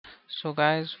So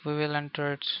guys, we will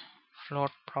enter its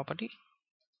float property,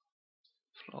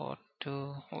 float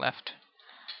to left.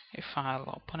 If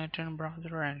I'll open it in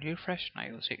browser and refresh, now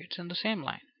you'll see it's in the same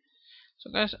line. So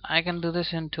guys, I can do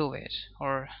this in two ways,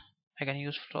 or I can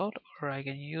use float, or I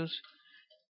can use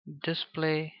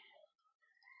display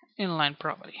inline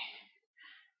property.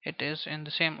 It is in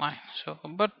the same line. So,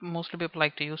 but mostly people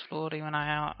like to use float. Even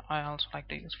I also like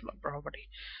to use float property.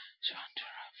 So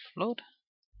float,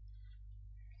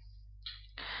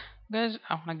 guys.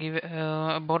 I wanna give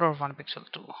a border of 1 pixel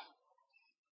to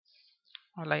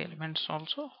ally elements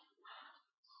also,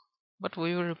 but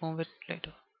we will remove it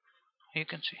later. You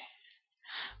can see,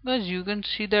 guys. You can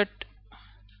see that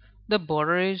the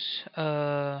border is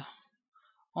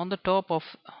on the top of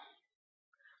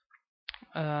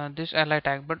this ally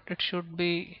tag, but it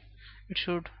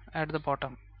should at the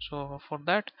bottom. So for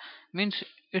that means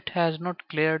it has not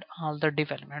cleared all the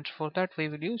div elements. For that we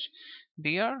will use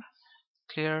br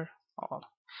clear all.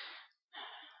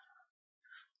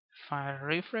 If I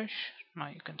refresh, now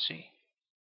you can see,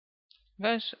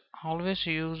 guys, always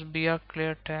use br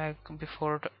clear tag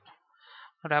before the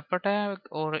wrapper tag,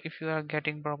 or if you are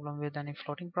getting problem with any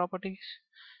floating properties,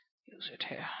 use it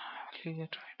here. Please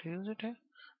try to use it here.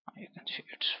 Now you can see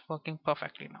it's working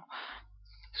perfectly now.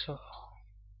 So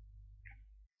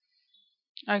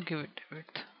I give it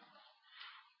width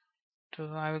to,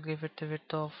 I will give it the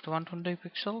width of 120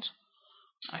 pixels.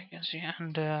 I can see,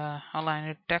 and align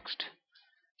it text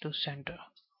to center.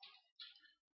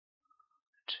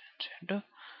 Center.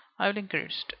 I will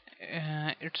increase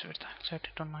its width. I'll set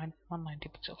it on 190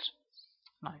 pixels.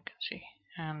 Now you can see,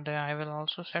 and I will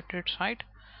also set its height.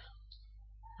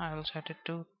 I will set it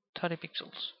to 30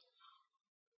 pixels.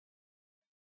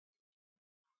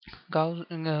 Guys,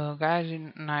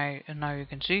 now you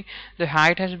can see the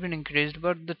height has been increased,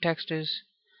 but the text is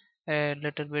a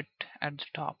little bit at the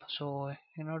top. So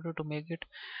in order to make it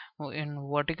in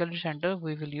vertical center,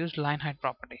 we will use line height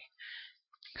property.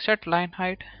 Set line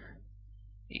height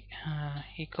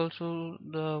equal to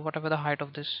the whatever the height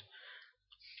of this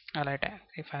ally tag.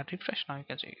 If I refresh, now you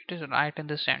can see it is right in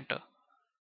the center.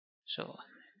 So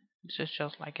this is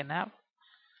just like a nav.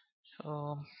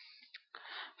 So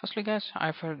firstly, guys,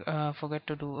 I forget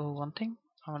to do one thing.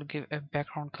 I will give a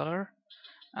background color,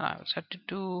 and I will set it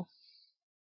to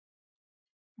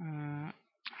um,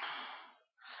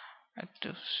 at to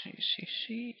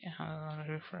CCC.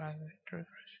 Refresh.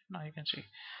 Now you can see.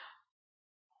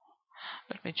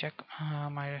 Let me check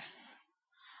my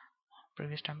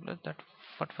previous template. That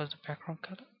what was the background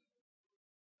color?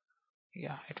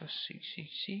 Yeah, it was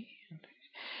CCC.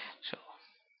 So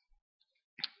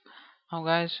now,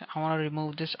 guys, I want to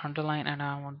remove this underline and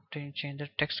I want to change the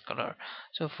text color.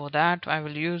 So for that, I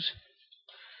will use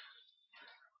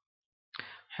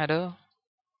header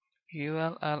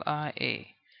ULLIA,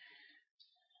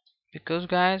 because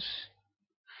guys,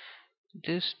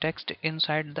 this text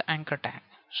inside the anchor tag,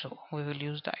 so we will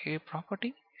use the a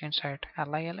property inside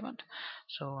ally element.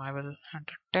 So I will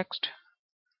enter text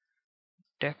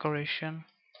decoration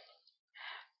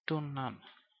to none.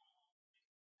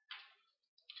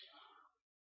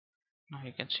 Now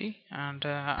you can see, and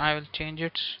I will change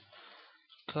its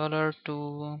color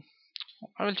to,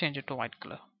 I will change it to white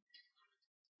color.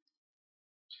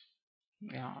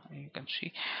 Yeah, you can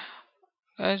see,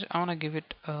 guys, I want to give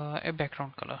it a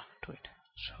background color to it.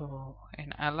 So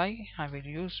in ally I will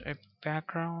use a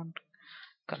background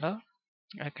color.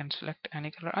 I can select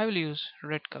any color. I will use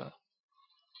red color.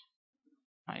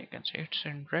 Now you can see it's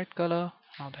in red color.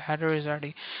 Now the header is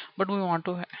ready, but we want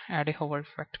to add a hover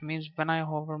effect. Means when I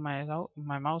hover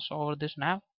my mouse over this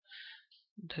nav,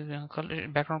 the color,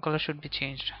 background color should be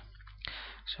changed.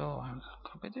 So I'll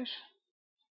copy this.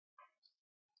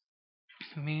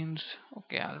 Means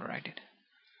okay, I'll write it.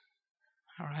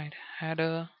 Alright,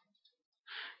 header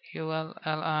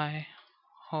ULLI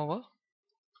hover.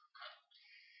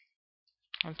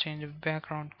 I'll change the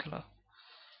background color.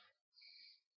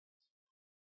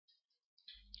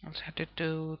 I'll set it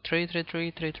to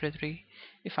 333.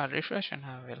 If I refresh and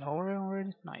I will hover over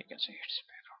it, now you can see it's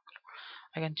background color.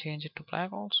 I can change it to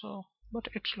black also, but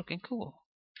it's looking cool.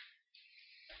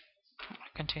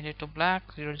 I can change it to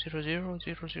black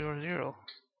 0000000.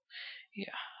 Yeah,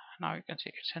 now you can see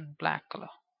it's in black color.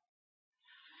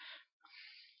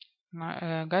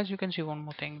 Now, guys, you can see one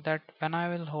more thing, that when I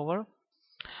will hover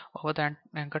over the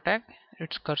anchor tag,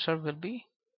 its cursor will be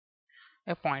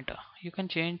a pointer. You can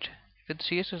change with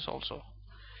CSS also.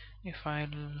 If I'll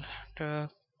the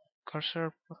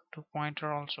cursor to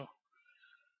pointer also,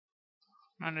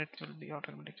 and it will be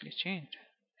automatically changed.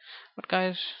 But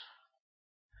guys,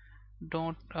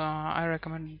 don't I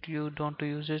recommend you don't to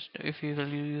use it. If you will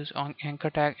use on anchor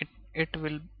tag, it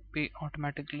will be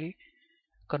automatically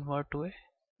convert to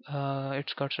a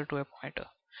its cursor to a pointer.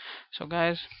 So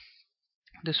guys,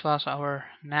 this was our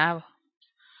nav.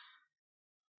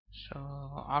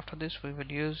 So after this we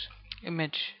will use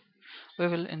image. We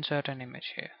will insert an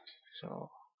image here. So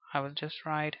I will just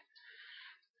write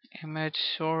image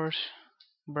source,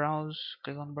 browse,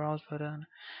 click on browse button,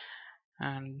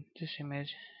 and this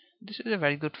image. This is a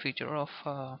very good feature of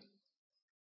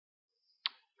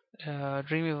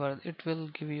Dreamweaver. It will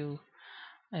give you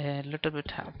a little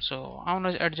bit help. So I want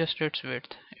to adjust its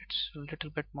width. It's a little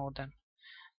bit more than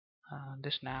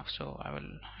this nav. So I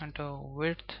will enter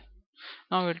width.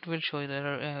 Now it will show you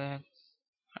the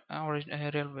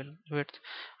real width.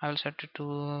 I will set it to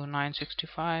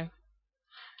 965.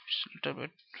 It's a little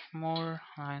bit more.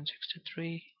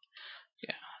 963.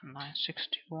 Yeah,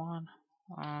 961.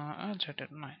 I'll set it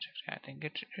 960. I think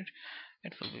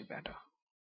it will be better.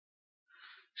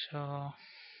 So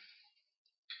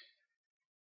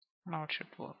now it should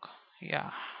work.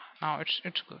 Yeah, now it's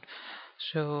good.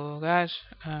 So guys,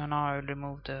 now I will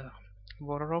remove the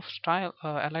border of style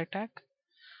ally tag.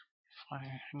 If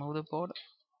I remove the border,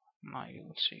 now you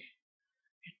will see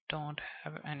it don't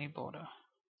have any border.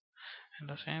 In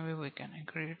the same way, we can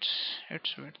increase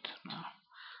its width. Now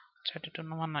set it to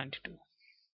 192.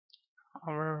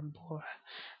 Our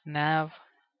nav,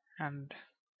 and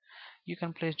you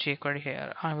can place jQuery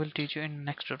here. I will teach you in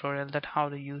next tutorial that how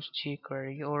to use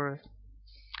jQuery, or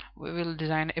we will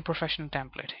design a professional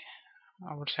template.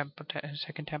 Our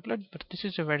second template, but this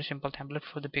is a very simple template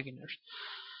for the beginners.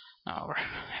 Now our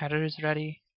header is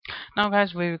ready. Now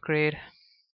guys, we will create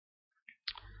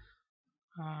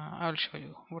I will show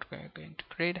you what we are going to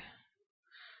create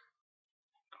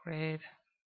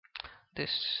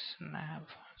this nav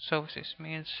services.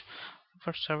 Means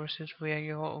what services we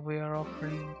are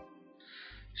offering.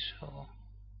 So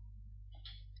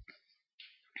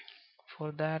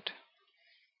for that,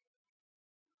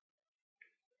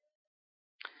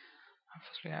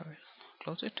 firstly I will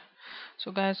close it.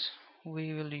 So guys,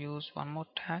 we will use one more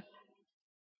tag.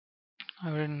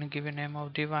 I will give a name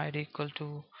of div id equal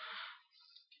to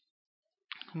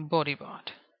body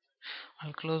part.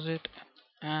 I'll close it,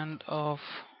 and of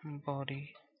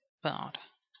body part.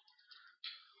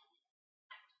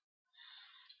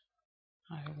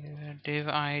 I will give a div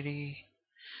id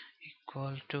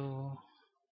equal to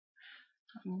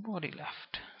body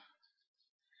left,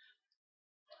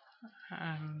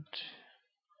 and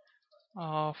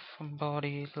of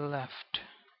body left.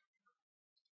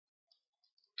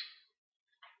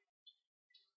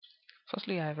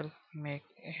 Firstly, I will make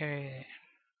a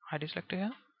ID selector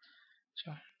here.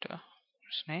 So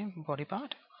its name body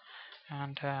part,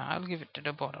 and I'll give it to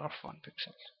the border of 1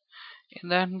 pixel. In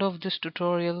the end of this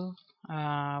tutorial,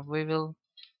 we will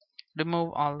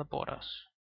remove all the borders.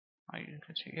 You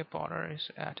can see a border is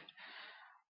added.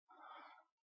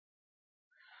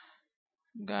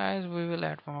 Guys, we will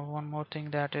add one more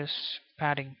thing, that is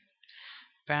padding.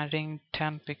 Padding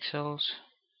 10 pixels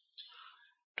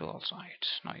to all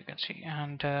sides. Now you can see,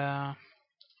 and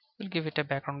we'll give it a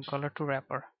background color to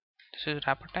wrapper. This is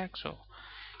wrapper tag, so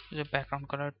the background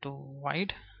color to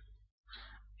white.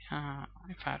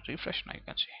 If I refresh, now you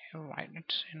can see white.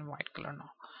 It's in white color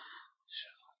now.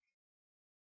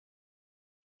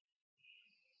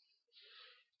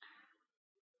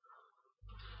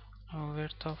 So,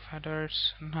 width of header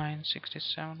is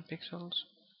 967 pixels.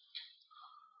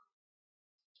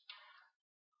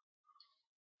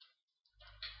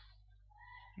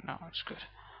 Now it's good.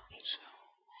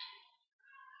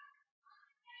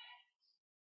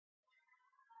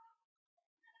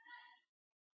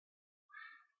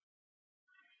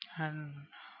 And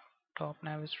top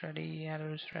nav is ready,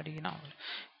 header is ready. Now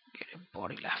get a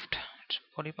body left. It's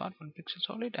body part 1 pixel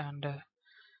solid, and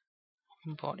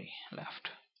body left.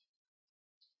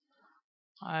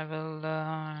 I will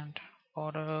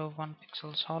border 1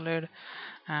 pixel solid,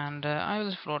 and I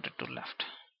will float it to left.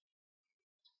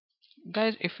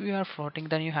 Guys, if you are floating,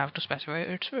 then you have to specify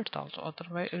its width also,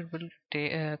 otherwise it will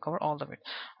cover all the width.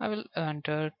 I will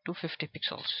enter 250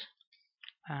 pixels,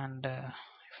 and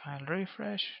if I'll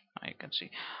refresh, now you can see,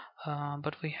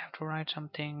 but we have to write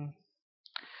something.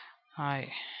 Now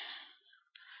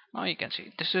you can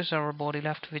see this is our body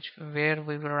left, where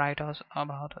we will write us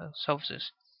about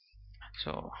services.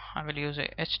 So I will use a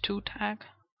h2 tag.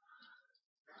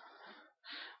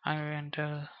 I will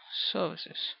enter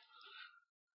services.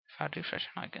 If I refresh,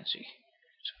 now you can see.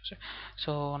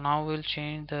 So now we'll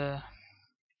change the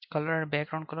color,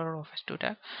 background color of h2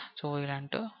 tag. So we'll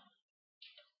enter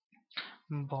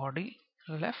body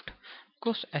left,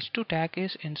 Because h2 tag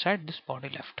is inside this body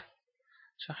left.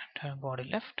 So enter body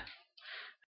left.